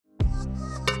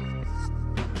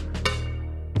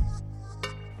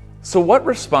So what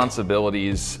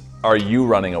responsibilities are you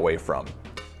running away from?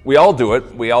 We all do it.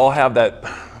 We all have that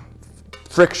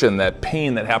friction, that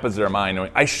pain that happens in our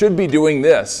mind. I should be doing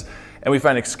this. And we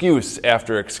find excuse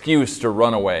after excuse to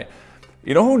run away.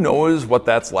 You know who knows what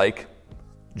that's like?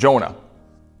 Jonah.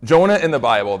 Jonah in the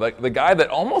Bible, the guy that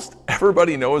almost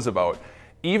everybody knows about,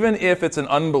 even if it's an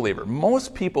unbeliever.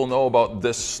 Most people know about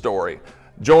this story.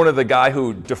 Jonah, the guy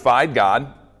who defied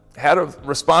God, had a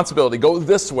responsibility, go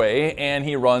this way, and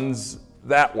he runs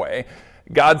that way.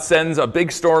 God sends a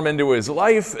big storm into his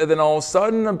life, and then all of a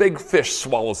sudden, a big fish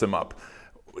swallows him up.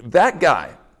 That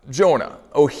guy, Jonah,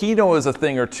 he knows a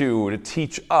thing or two to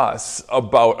teach us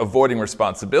about avoiding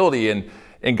responsibility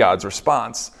and God's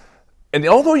response. And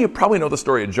although you probably know the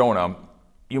story of Jonah,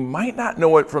 you might not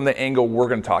know it from the angle we're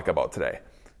going to talk about today.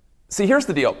 See, here's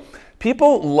the deal.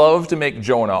 People love to make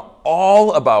Jonah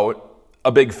all about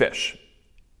a big fish.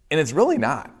 And it's really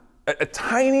not. A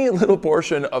tiny little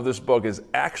portion of this book is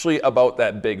actually about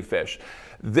that big fish.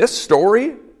 This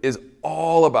story is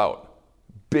all about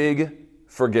big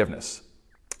forgiveness.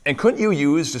 And couldn't you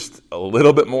use just a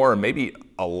little bit more, or maybe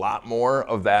a lot more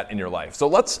of that in your life? So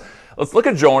let's look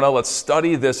at Jonah. Let's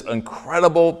study this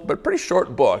incredible but pretty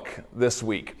short book this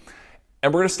week.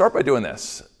 And we're going to start by doing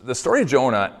this. The story of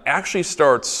Jonah actually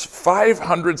starts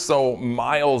 500 so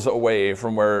miles away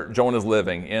from where Jonah's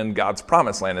living in God's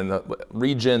promised land, in the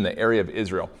region, the area of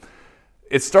Israel.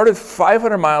 It started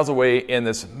 500 miles away in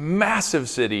this massive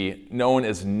city known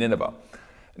as Nineveh.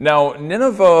 Now,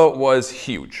 Nineveh was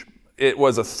huge. It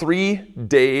was a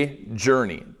 3-day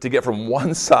journey to get from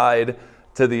one side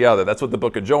to the other. That's what the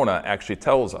book of Jonah actually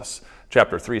tells us.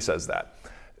 Chapter 3 says that.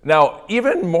 Now,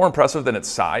 even more impressive than its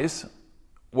size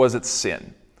was its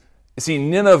sin. You see,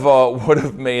 Nineveh would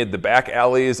have made the back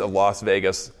alleys of Las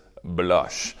Vegas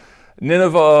blush.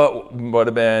 Nineveh would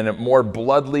have been more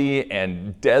bloodily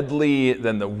and deadly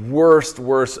than the worst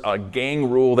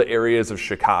gang-ruled areas of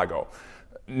Chicago.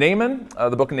 Naaman,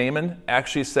 the book of Naaman,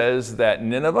 actually says that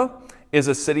Nineveh is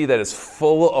a city that is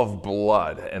full of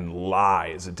blood and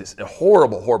lies. It's a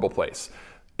horrible, horrible place.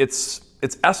 Its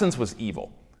essence was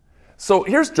evil. So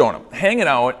here's Jonah hanging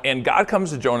out, and God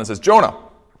comes to Jonah and says, Jonah,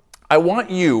 I want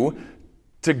you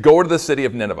to go to the city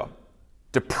of Nineveh,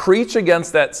 to preach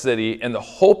against that city in the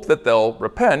hope that they'll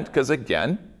repent, because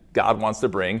again, God wants to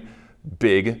bring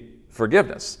big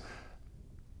forgiveness.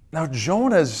 Now,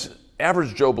 Jonah's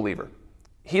average Joe believer.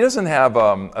 He doesn't have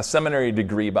a seminary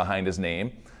degree behind his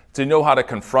name to know how to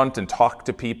confront and talk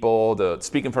to people, to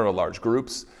speak in front of large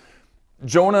groups.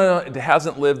 Jonah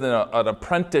hasn't lived in an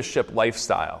apprenticeship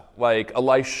lifestyle like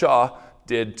Elisha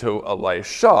did to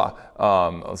Elisha.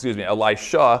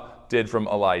 Elisha did from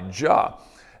Elijah.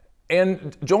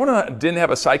 And Jonah didn't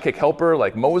have a sidekick helper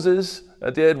like Moses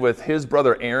did with his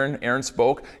brother Aaron. Aaron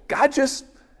spoke. God just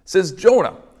says,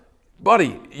 Jonah,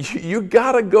 buddy, you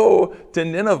gotta go to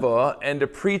Nineveh and to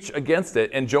preach against it.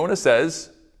 And Jonah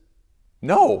says,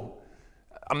 no,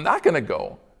 I'm not gonna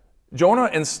go. Jonah,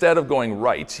 instead of going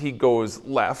right, he goes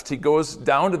left. He goes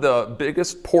down to the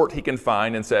biggest port he can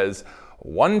find and says,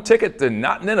 one ticket to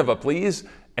not Nineveh, please.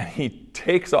 And he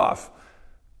takes off.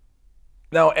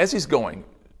 Now, as he's going,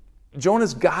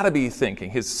 Jonah's gotta be thinking,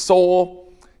 his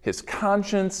soul, his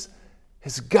conscience,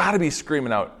 has gotta be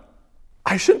screaming out,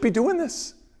 I shouldn't be doing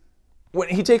this. When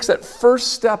he takes that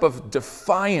first step of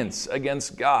defiance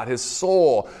against God, his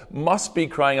soul must be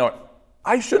crying out,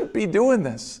 I shouldn't be doing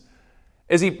this.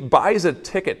 As he buys a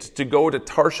ticket to go to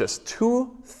Tarshish,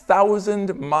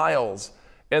 2,000 miles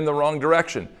in the wrong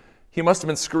direction, he must have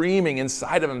been screaming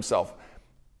inside of himself,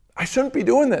 I shouldn't be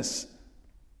doing this.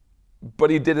 But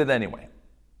he did it anyway.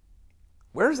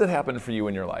 Where has that happened for you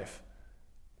in your life?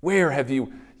 Where have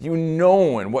you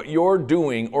known what you're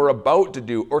doing or about to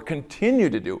do or continue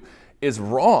to do is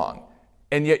wrong,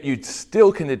 and yet you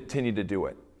still continue to do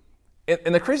it?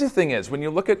 And the crazy thing is, when you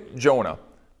look at Jonah,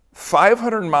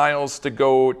 500 miles to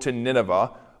go to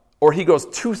Nineveh, or he goes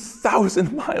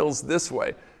 2,000 miles this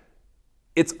way,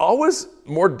 it's always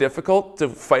more difficult to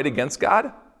fight against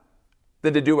God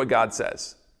than to do what God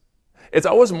says. It's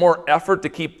always more effort to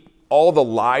keep all the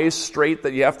lies straight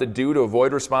that you have to do to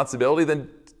avoid responsibility than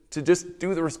to just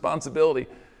do the responsibility.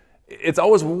 It's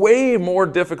always way more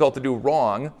difficult to do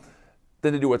wrong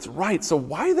than to do what's right. So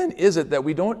why then is it that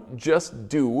we don't just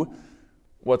do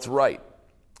what's right?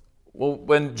 Well,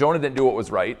 when Jonah didn't do what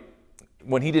was right,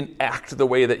 when he didn't act the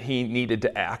way that he needed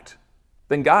to act,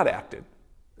 then God acted.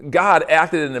 God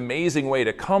acted in an amazing way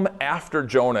to come after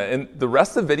Jonah. And the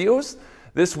rest of the videos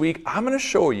this week, I'm going to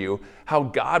show you how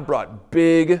God brought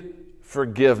big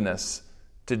forgiveness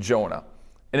to Jonah.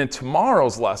 And in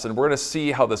tomorrow's lesson, we're going to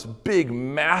see how this big,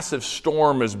 massive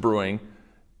storm is brewing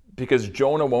because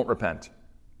Jonah won't repent.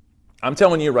 I'm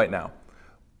telling you right now,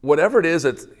 whatever it is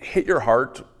that's hit your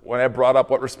heart when I brought up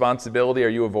what responsibility are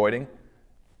you avoiding,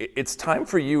 it's time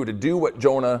for you to do what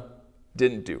Jonah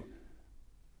didn't do,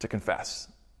 to confess,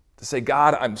 to say,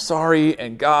 God, I'm sorry,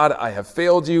 and God, I have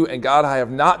failed you, and God, I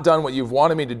have not done what you've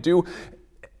wanted me to do.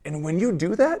 And when you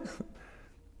do that,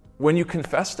 when you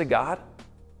confess to God,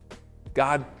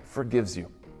 God forgives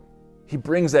you. He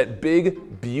brings that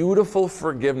big, beautiful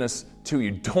forgiveness to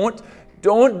you. Don't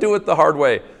do it the hard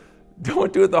way.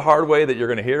 Don't do it the hard way that you're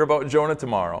going to hear about Jonah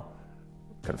tomorrow.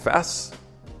 Confess,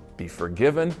 be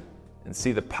forgiven, and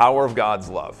see the power of God's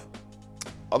love.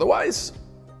 Otherwise,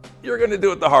 you're going to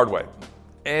do it the hard way,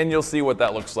 and you'll see what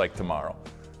that looks like tomorrow.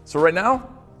 So right now,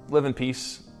 live in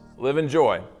peace, live in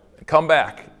joy, and come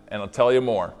back, and I'll tell you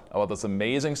more about this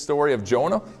amazing story of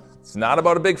Jonah. It's not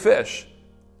about a big fish.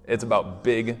 It's about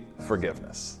big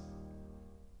forgiveness.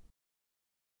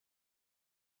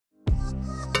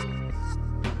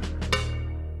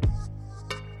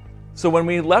 So when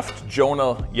we left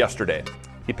Jonah yesterday,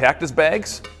 he packed his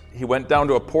bags, he went down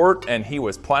to a port, and he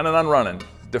was planning on running,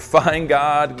 defying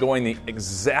God, going the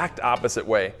exact opposite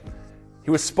way.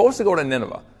 He was supposed to go to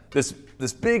Nineveh, this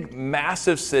big,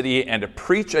 massive city, and to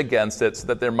preach against it so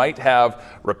that there might have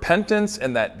repentance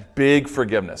and that big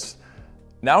forgiveness.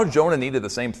 Now Jonah needed the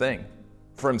same thing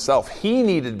for himself. He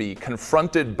needed to be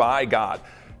confronted by God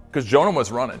because Jonah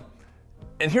was running.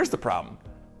 And here's the problem.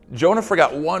 Jonah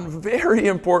forgot one very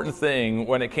important thing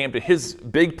when it came to his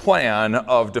big plan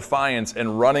of defiance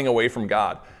and running away from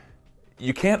God.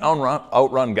 You can't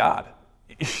outrun God.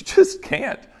 You just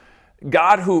can't.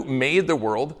 God, who made the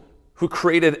world, who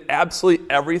created absolutely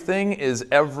everything, is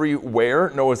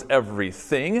everywhere, knows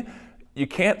everything. You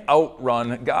can't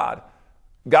outrun God.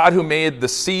 God, who made the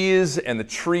seas and the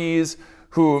trees,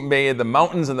 who made the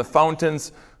mountains and the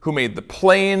fountains, who made the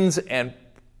plains and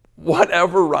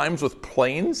whatever rhymes with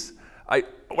plains.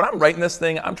 When I'm writing this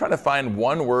thing, I'm trying to find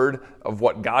one word of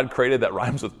what God created that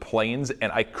rhymes with plains,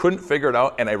 and I couldn't figure it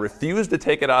out, and I refused to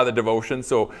take it out of the devotion.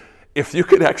 So if you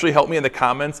could actually help me in the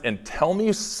comments and tell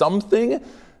me something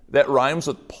that rhymes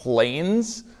with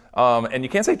plains, and you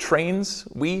can't say trains,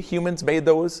 we humans made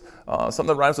those, something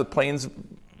that rhymes with plains,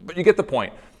 but you get the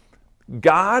point.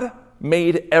 God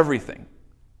made everything,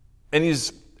 and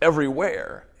he's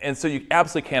everywhere, and so you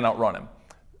absolutely can't outrun him.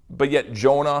 But yet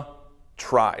Jonah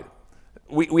tried.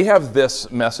 We have this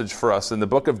message for us in the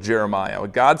book of Jeremiah.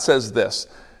 God says this.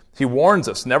 He warns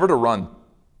us never to run.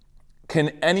 Can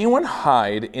anyone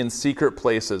hide in secret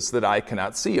places that I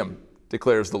cannot see him,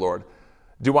 declares the Lord.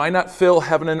 Do I not fill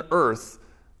heaven and earth,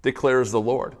 declares the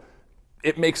Lord.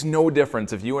 It makes no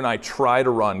difference if you and I try to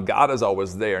run. God is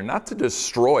always there, not to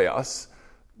destroy us,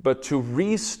 but to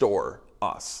restore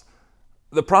us.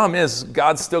 The problem is,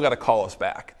 God's still got to call us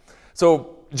back.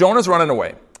 So Jonah's running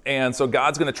away, and so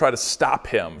God's going to try to stop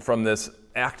him from this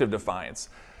act of defiance.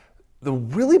 The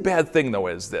really bad thing, though,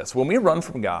 is this. When we run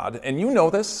from God, and you know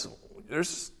this,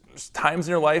 there's times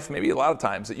in your life, maybe a lot of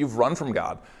times, that you've run from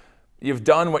God. You've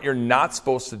done what you're not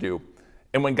supposed to do.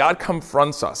 And when God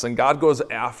confronts us and God goes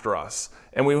after us,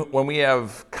 and when we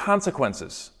have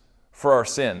consequences for our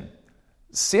sin,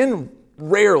 sin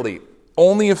rarely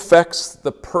only affects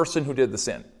the person who did the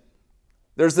sin.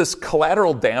 There's this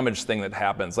collateral damage thing that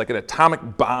happens, like an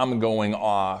atomic bomb going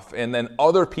off, and then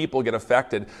other people get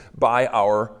affected by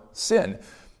our sin.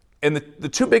 And the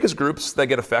two biggest groups that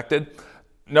get affected,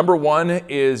 number one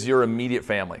is your immediate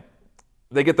family.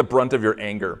 They get the brunt of your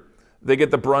anger. They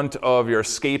get the brunt of your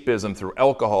escapism through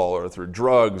alcohol or through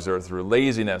drugs or through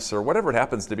laziness or whatever it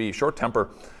happens to be, short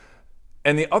temper.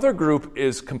 And the other group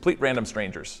is complete random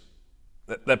strangers.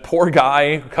 That poor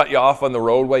guy who cut you off on the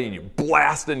roadway and you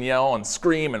blast and yell and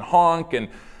scream and honk and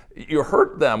you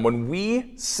hurt them. When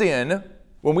we sin,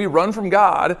 when we run from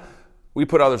God, we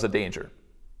put others in danger.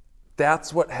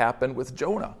 That's what happened with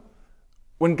Jonah.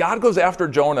 When God goes after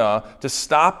Jonah to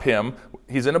stop him,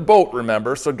 he's in a boat,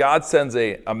 remember, so God sends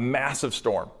a massive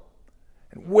storm.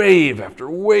 And wave after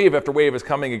wave after wave is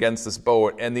coming against this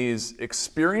boat, and these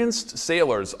experienced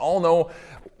sailors all know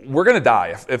we're going to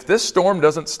die. If this storm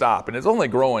doesn't stop, and it's only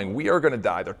growing, we are going to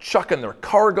die. They're chucking their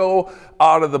cargo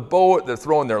out of the boat, they're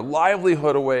throwing their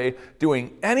livelihood away,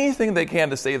 doing anything they can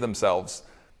to save themselves.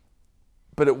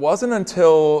 But it wasn't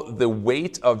until the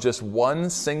weight of just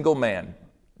one single man,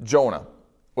 Jonah,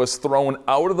 was thrown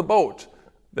out of the boat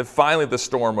that finally the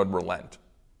storm would relent.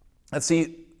 And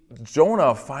see,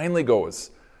 Jonah finally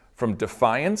goes from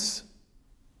defiance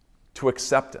to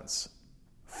acceptance,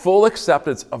 full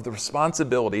acceptance of the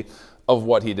responsibility of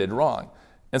what he did wrong.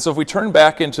 And so if we turn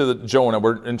back into Jonah,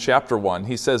 we're in chapter 1,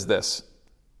 he says this,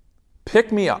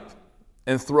 "Pick me up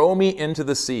 "And throw me into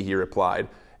the sea," he replied,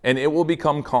 "and it will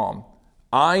become calm.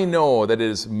 I know that it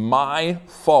is my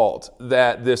fault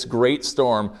that this great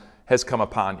storm has come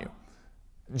upon you."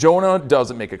 Jonah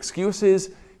doesn't make excuses.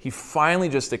 He finally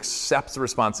just accepts the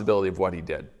responsibility of what he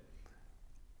did.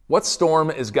 What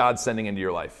storm is God sending into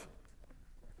your life?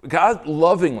 God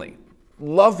lovingly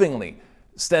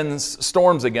sends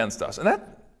storms against us. And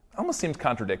that almost seems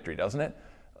contradictory, doesn't it?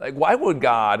 Like, why would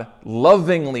God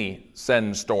lovingly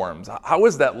send storms? How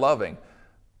is that loving?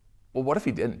 Well, what if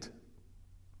he didn't?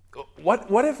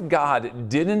 What if God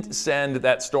didn't send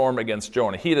that storm against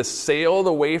Jonah? He had to sail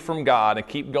away from God and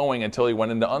keep going until he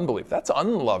went into unbelief. That's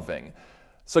unloving.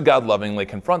 So God lovingly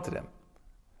confronted him.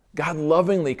 God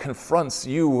lovingly confronts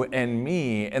you and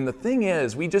me. And the thing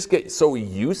is, we just get so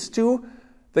used to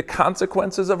the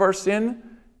consequences of our sin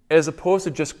as opposed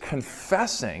to just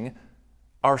confessing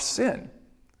our sin.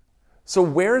 So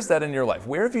where is that in your life?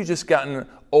 Where have you just gotten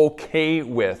okay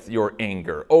with your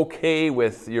anger, okay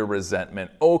with your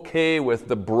resentment, okay with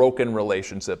the broken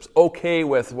relationships, okay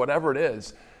with whatever it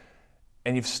is,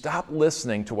 and you've stopped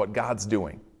listening to what God's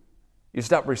doing? You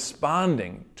stop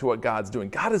responding to what God's doing.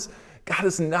 God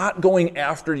is not going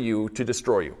after you to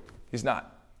destroy you. He's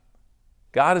not.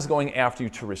 God is going after you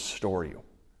to restore you,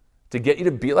 to get you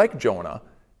to be like Jonah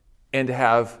and to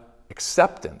have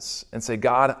acceptance and say,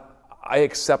 "God, I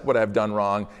accept what I've done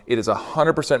wrong. It is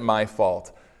 100% my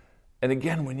fault." And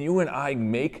again, when you and I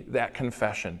make that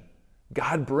confession,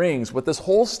 God brings what this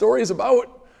whole story is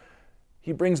about.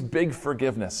 He brings big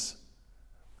forgiveness.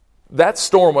 That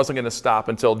storm wasn't going to stop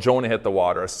until Jonah hit the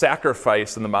water, a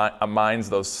sacrifice in the minds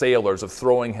of those sailors of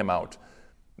throwing him out.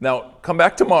 Now, come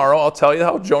back tomorrow. I'll tell you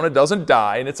how Jonah doesn't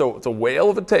die, and it's a whale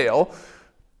of a tale.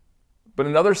 But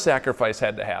another sacrifice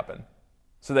had to happen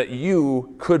so that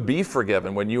you could be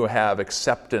forgiven when you have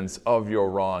acceptance of your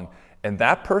wrong. And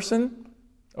that person,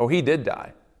 he did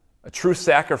die. A true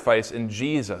sacrifice in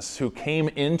Jesus, who came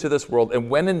into this world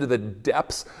and went into the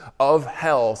depths of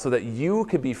hell so that you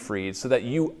could be freed, so that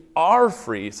you are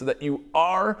free, so that you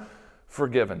are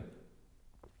forgiven.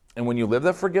 And when you live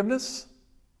that forgiveness,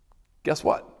 guess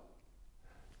what?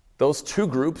 Those two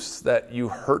groups that you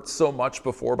hurt so much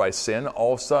before by sin,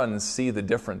 all of a sudden see the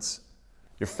difference.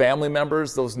 Your family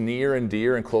members, those near and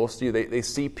dear and close to you, they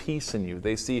see peace in you.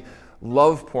 They see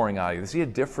love pouring out of you. They see a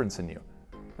difference in you.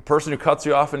 The person who cuts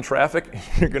you off in traffic,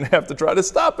 you're going to have to try to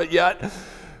stop it yet,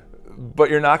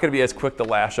 but you're not going to be as quick to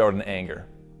lash out in anger.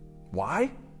 Why?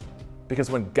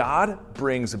 Because when God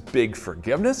brings big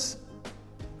forgiveness,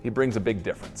 he brings a big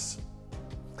difference.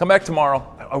 Come back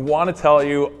tomorrow. I want to tell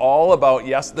you all about,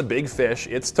 yes, the big fish.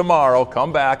 It's tomorrow.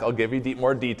 Come back. I'll give you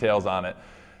more details on it.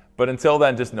 But until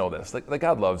then, just know this, that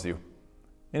God loves you,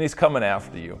 and he's coming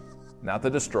after you, not to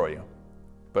destroy you,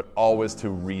 but always to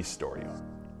restore you.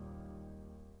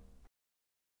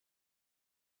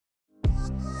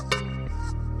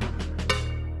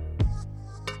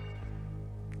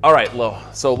 All right,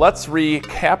 so let's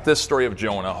recap this story of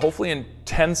Jonah, hopefully in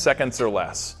 10 seconds or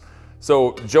less.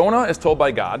 So Jonah is told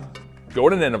by God, go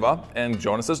to Nineveh, and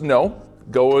Jonah says no,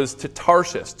 goes to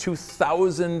Tarshish,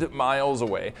 2,000 miles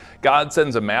away. God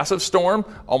sends a massive storm,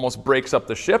 almost breaks up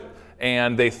the ship,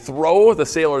 and the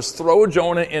sailors throw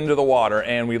Jonah into the water,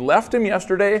 and we left him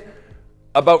yesterday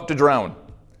about to drown.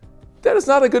 That is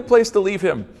not a good place to leave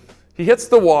him. He hits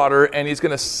the water, and he's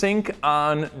going to sink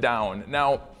on down.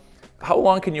 Now, how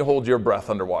long can you hold your breath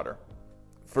underwater?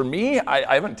 For me,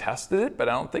 I haven't tested it, but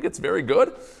I don't think it's very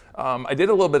good. I did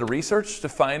a little bit of research to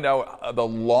find out the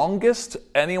longest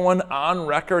anyone on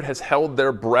record has held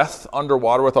their breath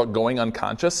underwater without going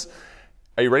unconscious.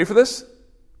 Are you ready for this?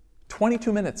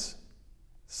 22 minutes.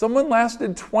 Someone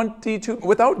lasted 22,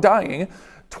 without dying,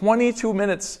 22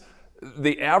 minutes.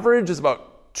 The average is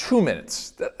about 2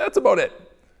 minutes. That's about it.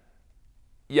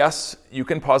 Yes, you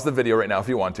can pause the video right now if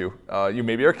you want to. You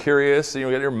maybe are curious, you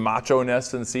get your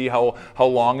macho-ness and see how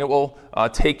long it will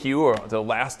take you or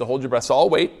to hold your breath. So I'll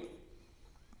wait.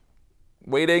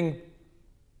 Waiting.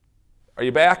 Are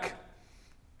you back?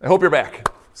 I hope you're back.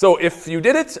 So if you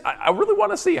did it, I really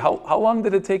want to see how long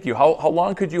did it take you? How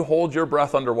long could you hold your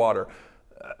breath underwater?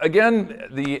 Again,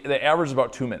 the average is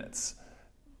about 2 minutes.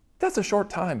 That's a short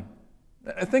time.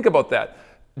 Think about that.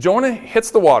 Jonah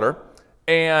hits the water,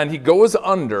 and he goes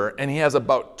under, and he has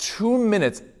about 2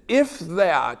 minutes, if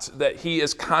that he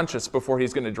is conscious before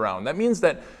he's going to drown. That means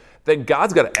that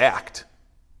God's got to act.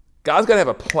 God's got to have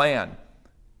a plan.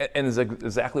 And it's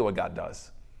exactly what God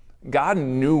does. God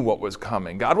knew what was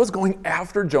coming. God was going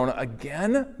after Jonah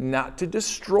again, not to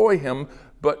destroy him,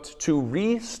 but to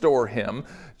restore him.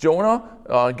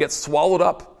 Jonah gets swallowed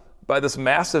up by this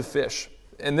massive fish.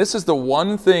 And this is the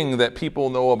one thing that people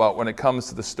know about when it comes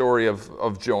to the story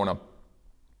of Jonah.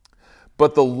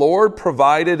 But the Lord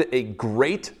provided a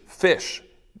great fish.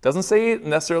 It doesn't say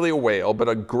necessarily a whale, but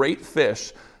a great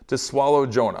fish to swallow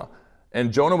Jonah.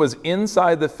 And Jonah was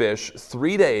inside the fish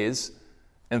 3 days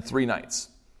and 3 nights.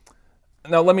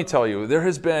 Now let me tell you, there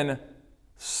has been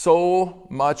so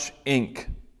much ink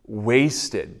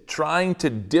wasted trying to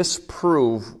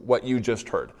disprove what you just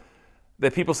heard.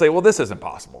 That people say, well, this isn't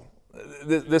possible.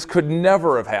 This could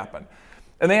never have happened.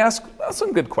 And they ask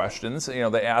some good questions. They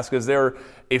ask, is there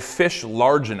a fish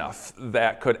large enough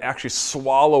that could actually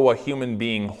swallow a human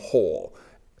being whole?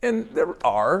 And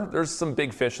there's some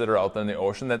big fish that are out there in the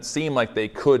ocean that seem like they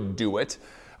could do it.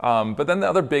 But then the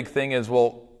other big thing is,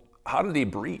 well, how did he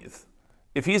breathe?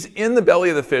 If he's in the belly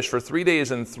of the fish for 3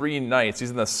 days and 3 nights,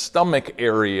 he's in the stomach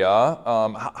area,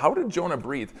 how did Jonah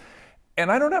breathe?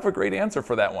 And I don't have a great answer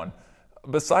for that one.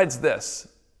 Besides this,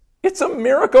 it's a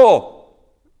miracle.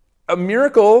 A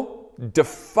miracle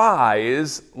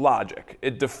defies logic.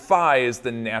 It defies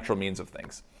the natural means of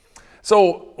things.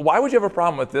 So why would you have a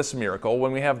problem with this miracle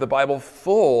when we have the Bible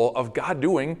full of God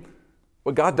doing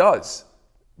what God does,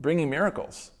 bringing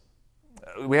miracles?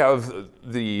 We have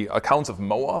the accounts of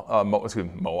Moses.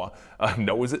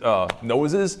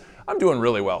 I'm doing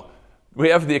really well. We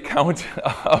have the account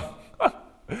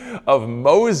of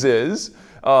Moses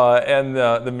and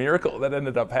the miracle that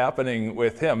ended up happening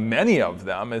with him, many of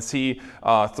them, as he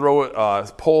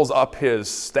pulls up his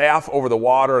staff over the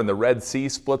water and the Red Sea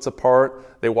splits apart.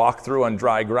 They walk through on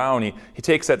dry ground. He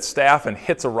takes that staff and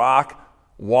hits a rock.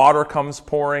 Water comes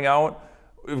pouring out.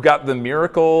 We've got the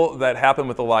miracle that happened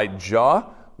with Elijah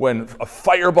when a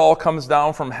fireball comes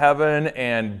down from heaven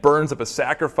and burns up a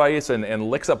sacrifice and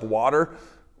licks up water.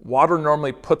 Water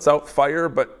normally puts out fire,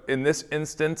 but in this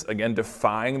instance, again,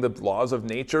 defying the laws of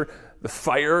nature, the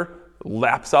fire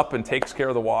laps up and takes care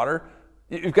of the water.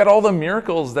 You've got all the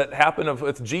miracles that happen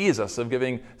with Jesus, of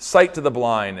giving sight to the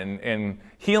blind and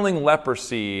healing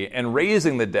leprosy and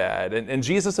raising the dead, and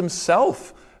Jesus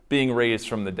himself being raised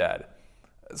from the dead.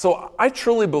 So I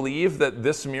truly believe that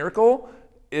this miracle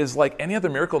is like any other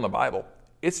miracle in the Bible.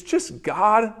 It's just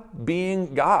God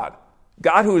being God.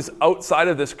 God who is outside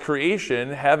of this creation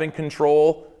having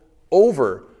control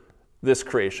over this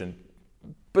creation.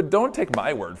 But don't take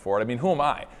my word for it. I mean, who am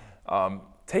I?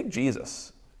 Take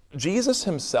Jesus. Jesus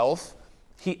himself,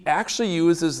 he actually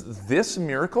uses this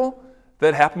miracle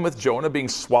that happened with Jonah being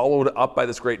swallowed up by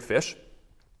this great fish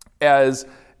as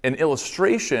an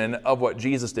illustration of what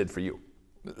Jesus did for you.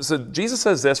 So Jesus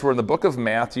says this, we're in the book of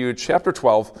Matthew, chapter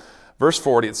 12, verse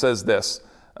 40, it says this,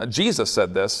 Jesus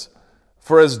said this,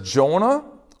 "For as Jonah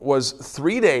was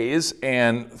 3 days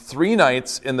and 3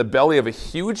 nights in the belly of a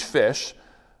huge fish,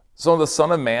 so the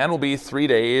Son of Man will be 3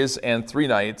 days and 3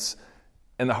 nights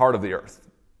in the heart of the earth."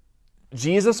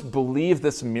 Jesus believed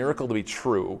this miracle to be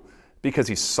true because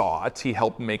he saw it, he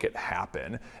helped make it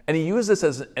happen, and he used this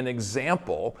as an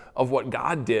example of what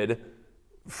God did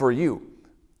for you.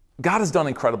 God has done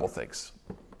incredible things,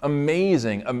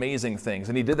 amazing, amazing things,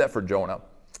 and he did that for Jonah.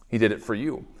 He did it for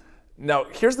you. Now,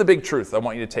 here's the big truth I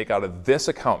want you to take out of this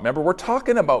account. Remember, we're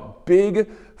talking about big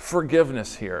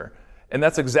forgiveness here, and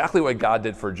that's exactly what God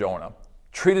did for Jonah.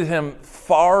 Treated him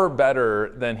far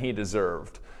better than he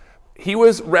deserved. He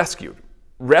was rescued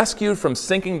from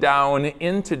sinking down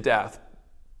into death,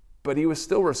 but he was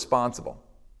still responsible.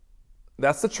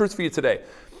 That's the truth for you today.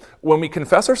 When we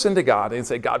confess our sin to God and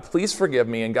say, God, please forgive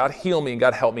me, and God heal me, and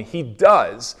God help me, he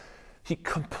does. He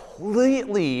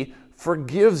completely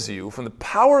forgives you from the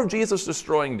power of Jesus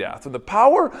destroying death, from the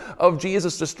power of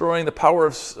Jesus destroying the power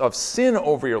of sin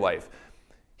over your life.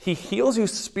 He heals you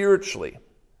spiritually,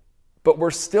 but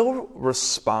we're still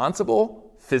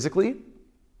responsible physically,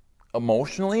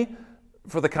 emotionally,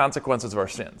 for the consequences of our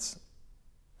sins.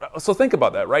 So think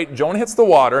about that, right? Jonah hits the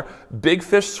water, big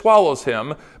fish swallows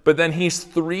him, but then he's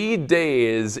 3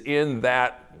 days in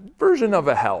that version of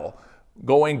a hell,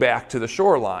 going back to the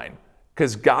shoreline,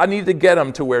 because God needed to get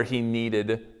him to where he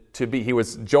needed to be.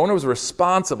 Jonah was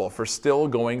responsible for still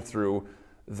going through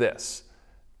this.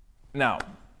 Now,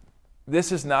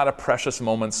 this is not a precious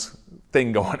moments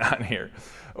thing going on here.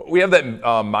 We have that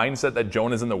mindset that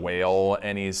Jonah's in the whale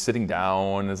and he's sitting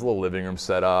down, his little living room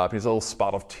set up, he's a little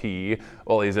spot of tea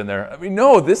while he's in there. I mean,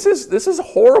 no, this is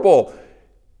horrible.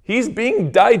 He's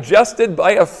being digested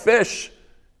by a fish.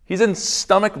 He's in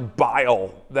stomach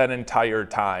bile that entire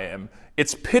time.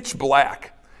 It's pitch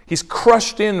black. He's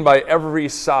crushed in by every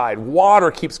side. Water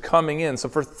keeps coming in. So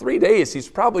for 3 days, he's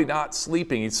probably not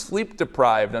sleeping. He's sleep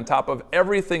deprived on top of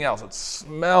everything else. It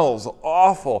smells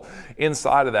awful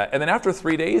inside of that. And then after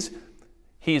 3 days,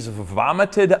 he's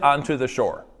vomited onto the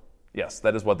shore. Yes,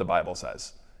 that is what the Bible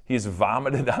says. He's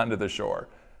vomited onto the shore.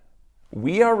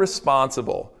 We are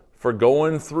responsible for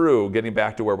going through getting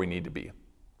back to where we need to be.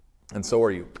 And so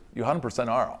are you. You 100%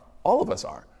 are. All of us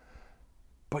are.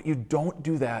 But you don't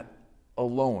do that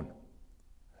alone.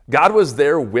 God was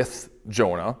there with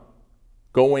Jonah,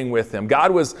 going with him.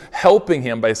 God was helping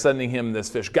him by sending him this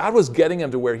fish. God was getting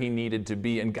him to where he needed to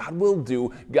be, and God will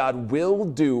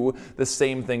do the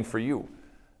same thing for you.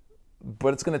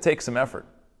 But it's going to take some effort.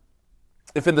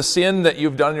 If in the sin that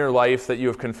you've done in your life that you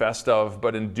have confessed of,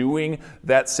 but in doing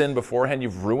that sin beforehand,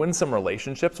 you've ruined some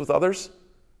relationships with others,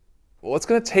 well, it's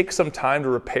going to take some time to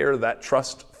repair that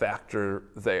trust factor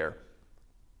there.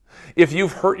 If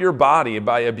you've hurt your body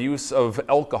by abuse of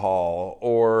alcohol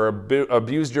or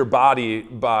abused your body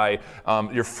by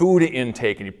your food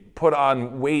intake and you put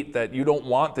on weight that you don't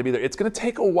want to be there, it's going to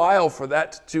take a while for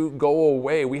that to go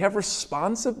away. We have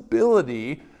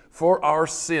responsibility for our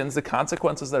sins, the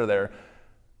consequences that are there.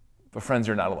 But friends,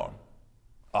 you're not alone.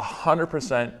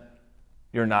 100%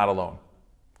 you're not alone.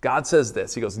 God says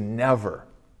this. He goes, never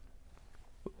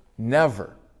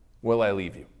will I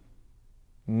leave you.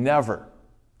 Never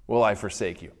will I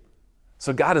forsake you.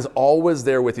 So God is always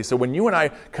there with you. So when you and I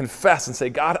confess and say,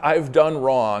 God, I've done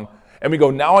wrong, and we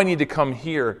go, now I need to come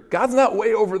here, God's not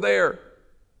way over there.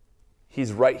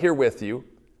 He's right here with you.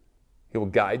 He will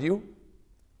guide you,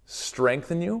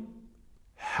 strengthen you,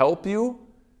 help you,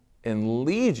 and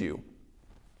lead you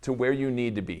to where you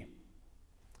need to be.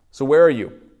 So where are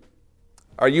you?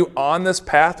 Are you on this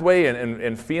pathway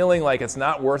and feeling like it's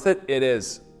not worth it? It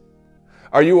is.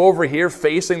 Are you over here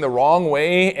facing the wrong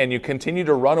way and you continue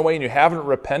to run away and you haven't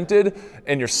repented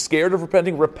and you're scared of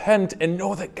repenting? Repent and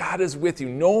know that God is with you.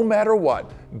 No matter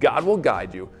what, God will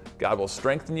guide you, God will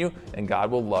strengthen you, and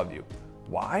God will love you.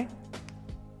 Why?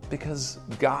 Because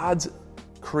God's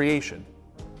creation,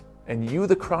 and you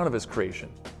the crown of his creation,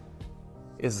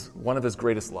 is one of his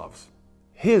greatest loves.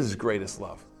 His greatest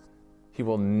love. He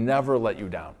will never let you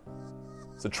down.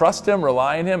 So trust him,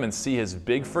 rely on him, and see his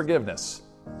big forgiveness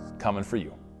coming for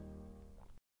you.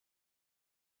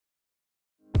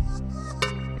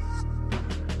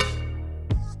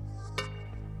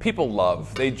 People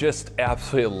they just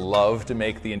absolutely love to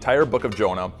make the entire book of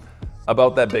Jonah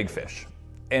about that big fish.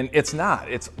 And it's not.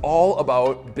 It's all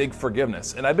about big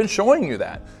forgiveness. And I've been showing you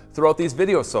that throughout these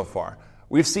videos so far.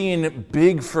 We've seen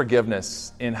big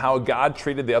forgiveness in how God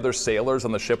treated the other sailors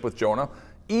on the ship with Jonah.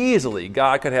 Easily,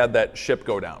 God could have that ship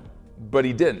go down, but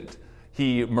he didn't.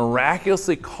 He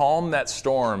miraculously calmed that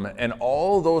storm, and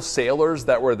all those sailors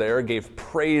that were there gave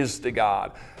praise to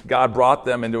God. God brought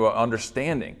them into an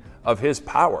understanding of his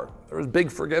power. There was big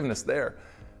forgiveness there.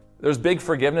 There's big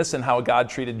forgiveness in how God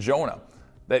treated Jonah.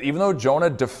 That even though Jonah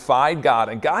defied God,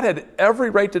 and God had every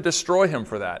right to destroy him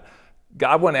for that,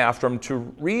 God went after him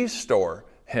to restore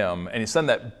him. And he sent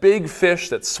that big fish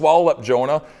that swallowed up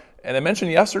Jonah. And I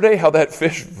mentioned yesterday how that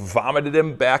fish vomited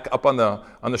him back up on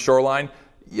the shoreline.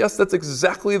 Yes, that's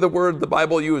exactly the word the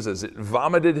Bible uses. It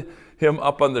vomited him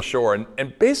up on the shore.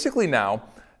 And basically now,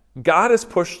 God has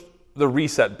pushed the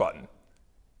reset button.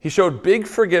 He showed big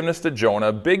forgiveness to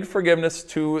Jonah, big forgiveness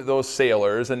to those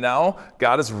sailors, and now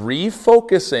God is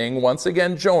refocusing, once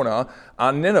again, Jonah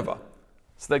on Nineveh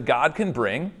so that God can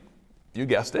bring, you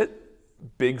guessed it,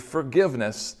 big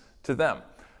forgiveness to them.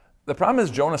 The problem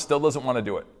is Jonah still doesn't want to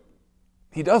do it.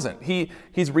 He doesn't.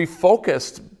 He's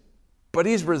refocused, but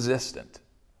he's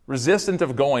resistant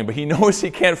of going, but he knows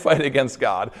he can't fight against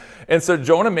God. And so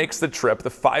Jonah makes the trip, the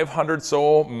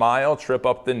 500-so-mile trip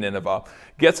up to Nineveh,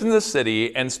 gets into the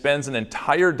city and spends an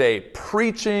entire day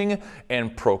preaching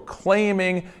and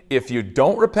proclaiming, if you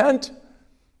don't repent,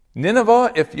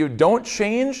 Nineveh, if you don't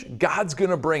change, God's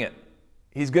going to bring it.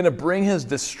 He's going to bring his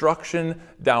destruction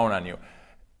down on you.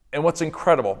 And what's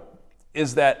incredible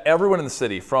is that everyone in the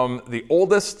city, from the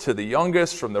oldest to the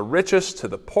youngest, from the richest to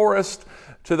the poorest,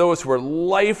 to those who are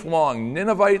lifelong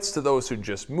Ninevites, to those who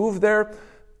just moved there,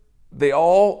 they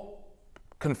all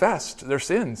confessed their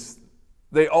sins.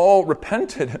 They all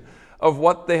repented of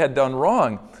what they had done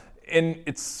wrong. And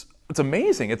it's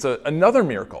amazing. It's another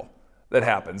miracle that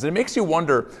happens. And it makes you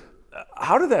wonder,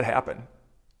 how did that happen?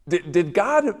 Did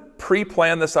God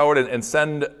pre-plan this out and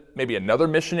send maybe another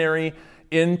missionary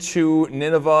into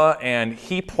Nineveh, and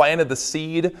he planted the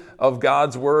seed of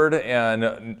God's word,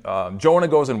 and Jonah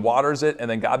goes and waters it, and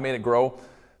then God made it grow?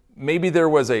 Maybe there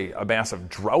was a massive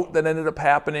drought that ended up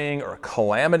happening, or a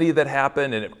calamity that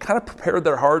happened, and it kind of prepared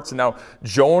their hearts, and now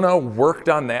Jonah worked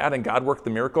on that, and God worked the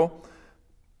miracle.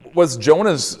 Was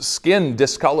Jonah's skin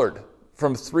discolored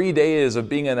from 3 days of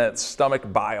being in that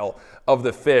stomach bile of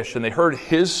the fish, and they heard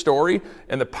his story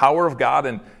and the power of God,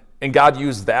 and God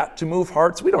used that to move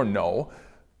hearts? We don't know.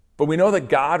 But we know that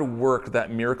God worked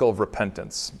that miracle of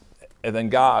repentance. And then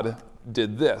God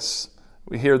did this.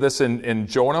 We hear this in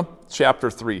Jonah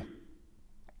chapter 3.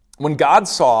 When God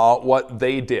saw what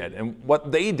they did, and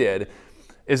what they did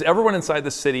is everyone inside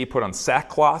the city put on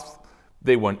sackcloth.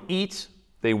 They wouldn't eat,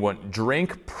 they wouldn't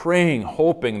drink, praying,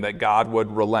 hoping that God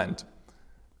would relent.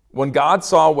 When God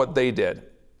saw what they did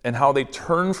and how they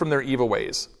turned from their evil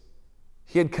ways,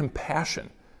 he had compassion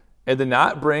and did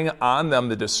not bring on them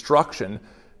the destruction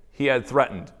he had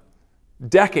threatened.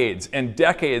 Decades and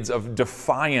decades of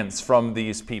defiance from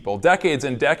these people, decades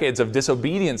and decades of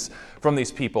disobedience from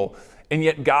these people. And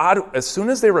yet God, as soon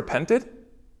as they repented,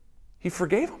 he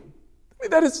forgave them. I mean,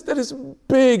 that is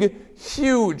big,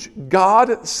 huge,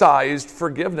 God-sized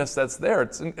forgiveness that's there.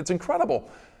 It's incredible.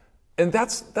 And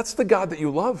that's the God that you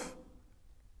love.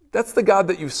 That's the God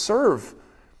that you serve.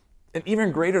 And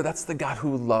even greater, that's the God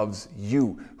who loves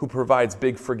you, who provides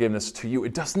big forgiveness to you.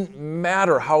 It doesn't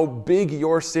matter how big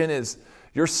your sin is.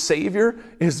 Your Savior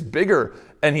is bigger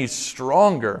and he's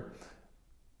stronger.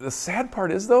 The sad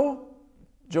part is, though,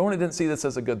 Jonah didn't see this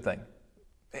as a good thing.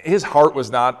 His heart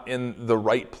was not in the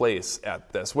right place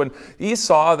at this. When he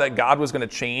saw that God was going to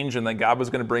change and that God was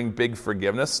going to bring big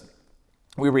forgiveness,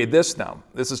 we read this now.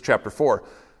 This is chapter 4.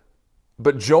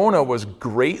 But Jonah was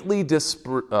greatly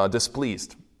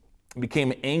displeased,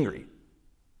 became angry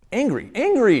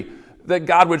that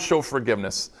God would show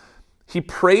forgiveness. He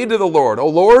prayed to the Lord, "O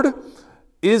Lord,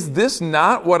 is this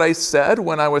not what I said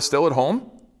when I was still at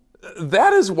home?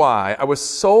 That is why I was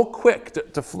so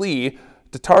quick to flee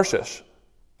to Tarshish.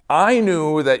 I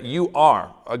knew that you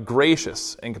are a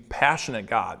gracious and compassionate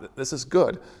God." This is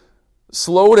good.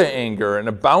 "Slow to anger and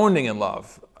abounding in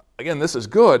love." Again, this is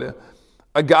good.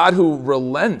 "A God who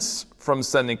relents from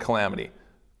sending calamity.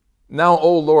 Now,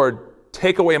 O Lord,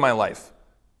 take away my life,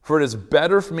 for it is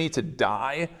better for me to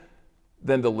die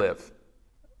than to live."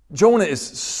 Jonah is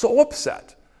so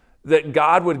upset that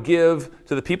God would give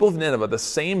to the people of Nineveh the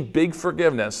same big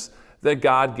forgiveness that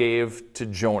God gave to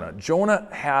Jonah. Jonah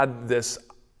had this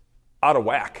out of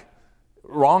whack,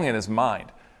 wrong in his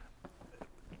mind.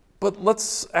 But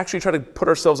let's actually try to put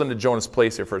ourselves into Jonah's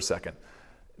place here for a second.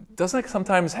 Doesn't that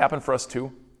sometimes happen for us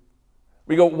too?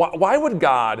 We go, why would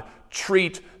God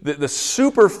treat the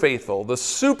super faithful, the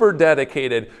super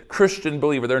dedicated Christian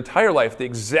believer their entire life the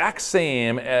exact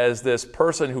same as this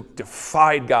person who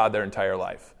defied God their entire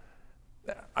life?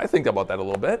 I think about that a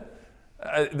little bit.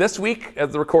 This week,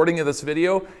 at the recording of this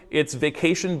video, it's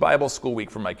Vacation Bible School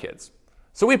Week for my kids.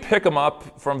 So we pick them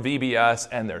up from VBS,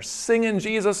 and they're singing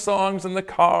Jesus songs in the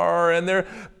car, and they're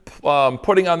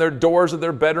putting on their doors of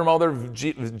their bedroom all their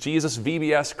Jesus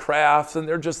VBS crafts, and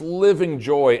they're just living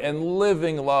joy and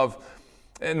living love.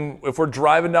 And if we're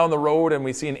driving down the road and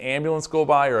we see an ambulance go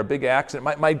by or a big accident,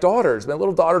 my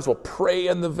little daughters will pray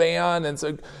in the van and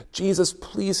say, "Jesus,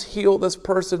 please heal this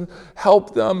person,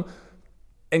 help them."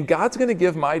 And God's going to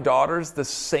give my daughters the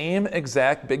same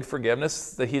exact big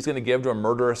forgiveness that he's going to give to a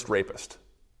murderous rapist.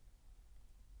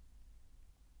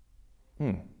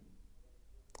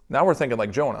 Now we're thinking like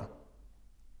Jonah.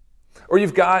 Or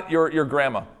you've got your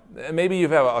grandma. Maybe you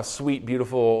have a sweet,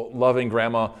 beautiful, loving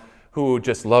grandma who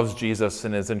just loves Jesus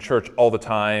and is in church all the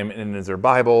time and is her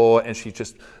Bible, and she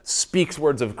just speaks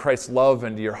words of Christ's love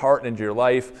into your heart and into your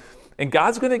life. And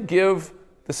God's going to give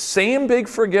the same big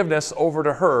forgiveness over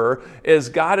to her as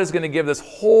God is going to give this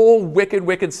whole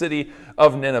wicked city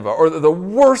of Nineveh, or the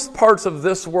worst parts of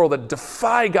this world that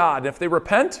defy God. And if they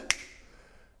repent,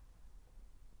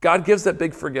 God gives that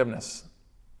big forgiveness.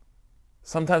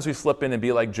 Sometimes we slip in and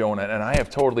be like Jonah, and I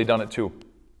have totally done it too.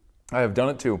 And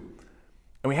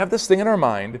we have this thing in our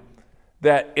mind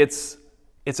that it's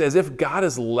as if God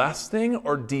is lessening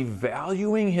or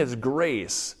devaluing his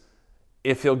grace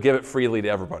if he'll give it freely to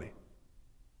everybody.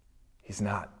 He's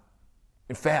not.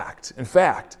 In fact,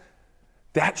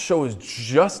 that shows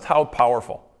just how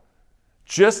powerful,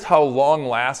 just how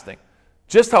long-lasting,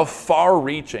 just how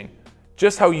far-reaching,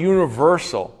 just how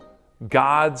universal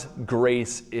God's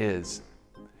grace is.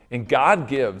 And God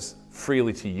gives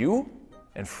freely to you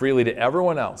and freely to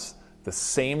everyone else the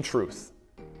same truth.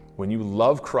 When you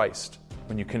love Christ,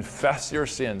 when you confess your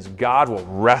sins, God will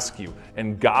rescue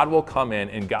and God will come in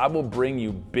and God will bring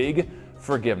you big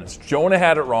forgiveness. Jonah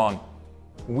had it wrong.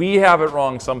 We have it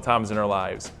wrong sometimes in our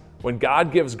lives. When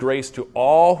God gives grace to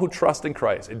all who trust in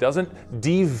Christ, it doesn't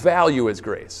devalue his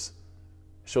grace.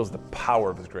 It shows the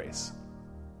power of his grace.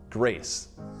 Grace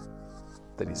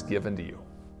that he's given to you.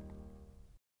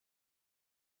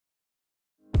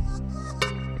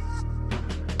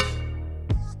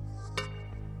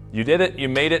 You did it. You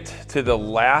made it to the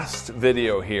last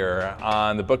video here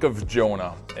on the book of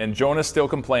Jonah. And Jonah's still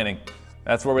complaining.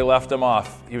 That's where we left him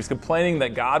off. He was complaining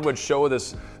that God would show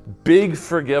this big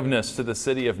forgiveness to the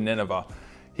city of Nineveh.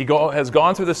 He has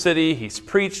gone through the city, he's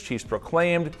preached, he's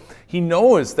proclaimed. He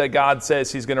knows that God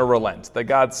says he's going to relent, that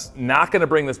God's not going to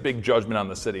bring this big judgment on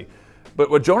the city. But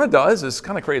what Jonah does is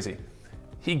kind of crazy.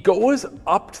 He goes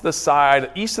up to the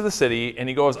side, east of the city, and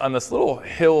he goes on this little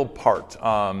hill part,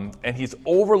 and he's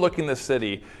overlooking the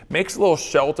city, makes a little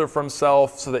shelter for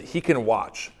himself so that he can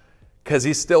watch, because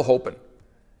he's still hoping.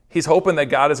 He's hoping that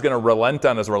God is going to relent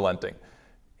on his relenting.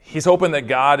 He's hoping that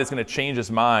God is going to change his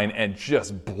mind and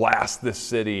just blast this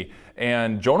city.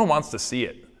 And Jonah wants to see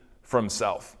it for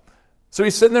himself. So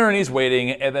he's sitting there and he's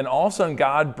waiting. And then all of a sudden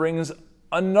God brings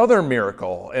another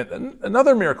miracle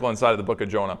inside of the book of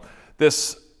Jonah.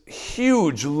 This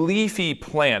huge leafy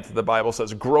plant, the Bible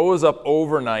says, grows up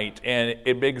overnight. And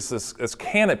it makes this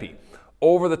canopy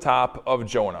over the top of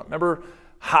Jonah. Remember,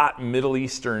 hot Middle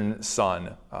Eastern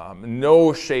sun,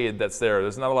 no shade that's there.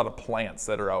 There's not a lot of plants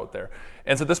that are out there.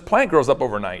 And so this plant grows up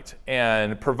overnight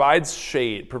and provides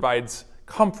shade, provides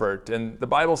comfort. And the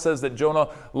Bible says that Jonah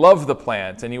loved the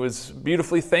plant and he was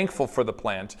beautifully thankful for the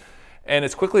plant. And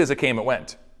as quickly as it came, it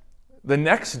went. The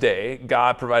next day,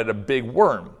 God provided a big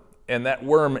worm. And that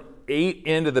worm ate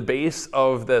into the base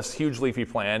of this huge leafy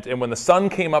plant. And when the sun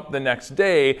came up the next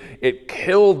day, it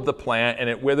killed the plant and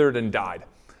it withered and died.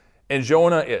 And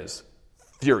Jonah is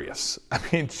furious. I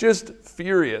mean, just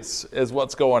furious is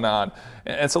what's going on.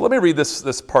 And so let me read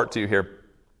this part to you here.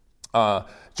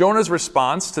 Jonah's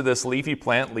response to this leafy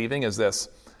plant leaving is this.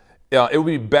 It would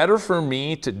be better for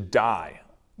me to die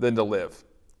than to live.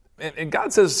 And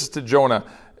God says to Jonah,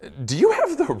 do you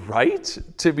have the right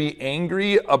to be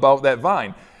angry about that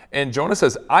vine? And Jonah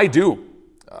says, I do.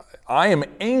 I am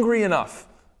angry enough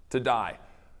to die.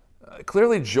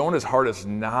 Clearly, Jonah's heart is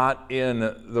not in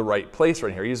the right place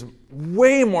right here. He's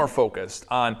way more focused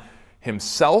on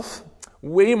himself,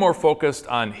 way more focused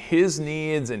on his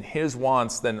needs and his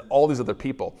wants than all these other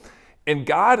people. And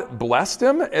God blessed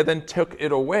him and then took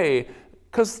it away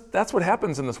because that's what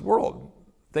happens in this world.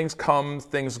 Things come,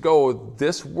 things go.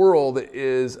 This world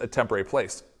is a temporary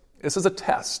place. This is a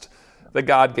test that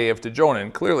God gave to Jonah,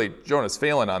 and clearly Jonah's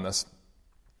failing on this.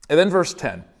 And then verse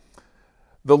 10,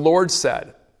 the Lord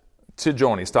said to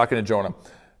Jonah, he's talking to Jonah,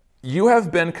 you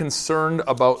have been concerned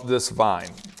about this vine.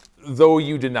 Though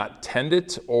you did not tend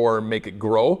it or make it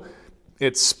grow,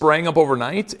 it sprang up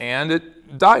overnight and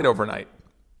it died overnight.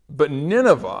 But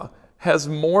Nineveh has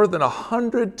more than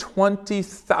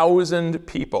 120,000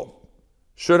 people.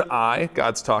 Should I,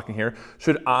 God's talking here,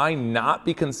 should I not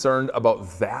be concerned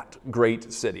about that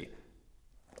great city?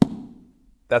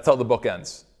 That's how the book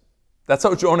ends. That's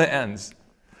how Jonah ends.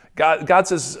 God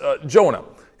says, Jonah,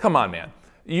 come on, man.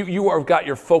 You have got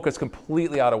your focus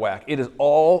completely out of whack. It is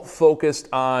all focused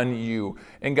on you.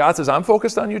 And God says, I'm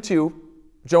focused on you too.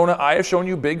 Jonah, I have shown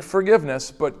you big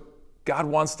forgiveness, but God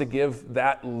wants to give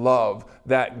that love,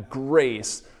 that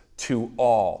grace to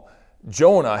all.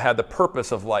 Jonah had the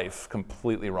purpose of life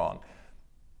completely wrong.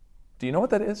 Do you know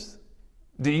what that is?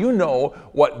 Do you know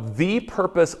what the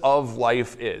purpose of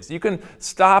life is? You can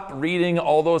stop reading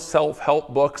all those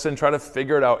self-help books and try to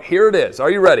figure it out. Here it is.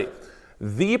 Are you ready?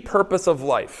 The purpose of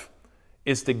life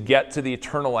is to get to the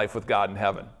eternal life with God in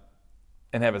heaven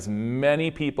and have as many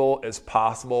people as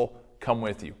possible come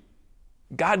with you.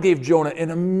 God gave Jonah an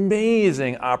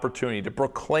amazing opportunity to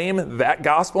proclaim that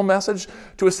gospel message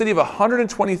to a city of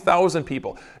 120,000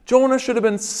 people. Jonah should have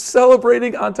been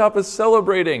celebrating on top of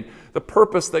celebrating the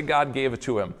purpose that God gave it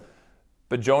to him.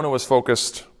 But Jonah was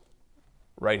focused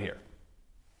right here,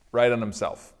 right on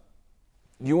himself.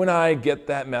 You and I get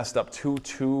that messed up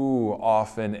too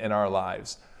often in our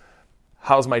lives.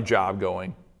 How's my job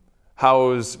going?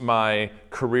 How's my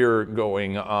career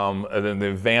going, and the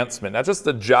advancement? Not just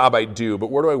the job I do, but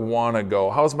where do I want to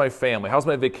go? How's my family? How's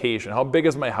my vacation? How big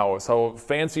is my house? How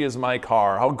fancy is my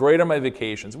car? How great are my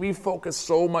vacations? We focus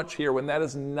so much here when that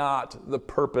is not the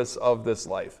purpose of this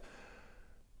life,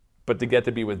 but to get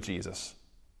to be with Jesus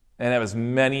and have as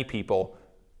many people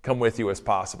come with you as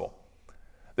possible.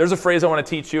 There's a phrase I want to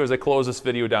teach you as I close this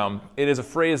video down. It is a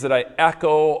phrase that I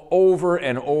echo over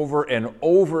and over and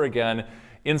over again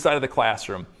inside of the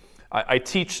classroom. I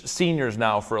teach seniors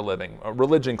now for a living, a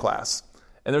religion class.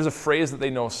 And there's a phrase that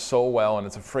they know so well, and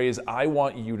it's a phrase I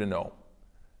want you to know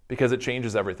because it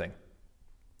changes everything.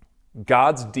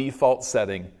 God's default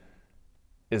setting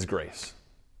is grace.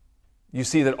 You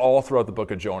see that all throughout the book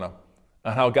of Jonah,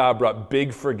 and how God brought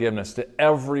big forgiveness to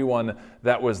everyone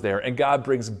that was there. And God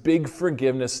brings big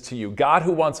forgiveness to you. God,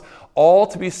 who wants all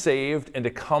to be saved and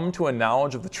to come to a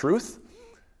knowledge of the truth,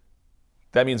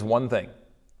 that means one thing.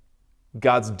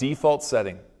 God's default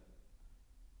setting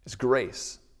is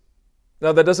grace.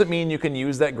 Now, that doesn't mean you can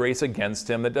use that grace against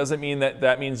him. That doesn't mean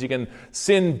that means you can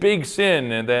sin big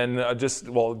sin and then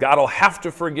God will have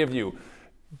to forgive you.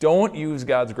 Don't use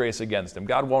God's grace against him.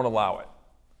 God won't allow it.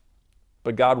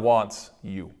 But God wants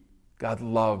you. God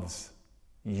loves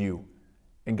you.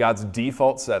 In God's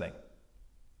default setting,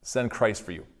 send Christ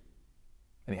for you.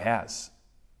 And he has.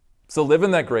 So live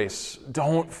in that grace.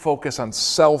 Don't focus on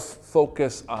self.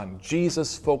 Focus on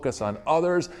Jesus. Focus on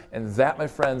others. And that, my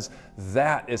friends,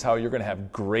 that is how you're going to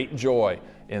have great joy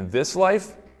in this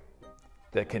life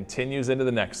that continues into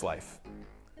the next life.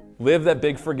 Live that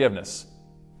big forgiveness.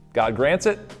 God grants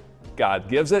it, God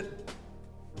gives it,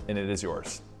 and it is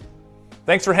yours.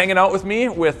 Thanks for hanging out with me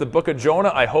with the book of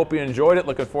Jonah. I hope you enjoyed it.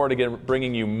 Looking forward to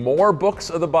bringing you more books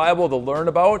of the Bible to learn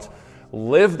about.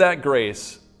 Live that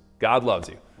grace. God loves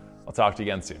you. I'll talk to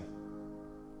you again soon.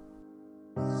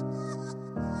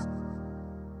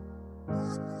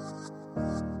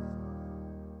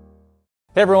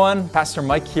 Hey everyone, Pastor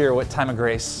Mike here with Time of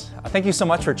Grace. Thank you so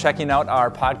much for checking out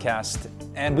our podcast,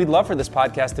 and we'd love for this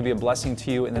podcast to be a blessing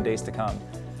to you in the days to come.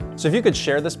 So if you could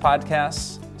share this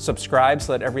podcast, subscribe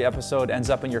so that every episode ends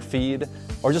up in your feed,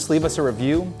 or just leave us a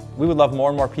review, we would love more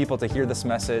and more people to hear this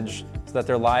message so that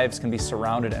their lives can be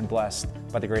surrounded and blessed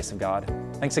by the grace of God.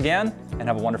 Thanks again, and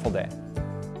have a wonderful day.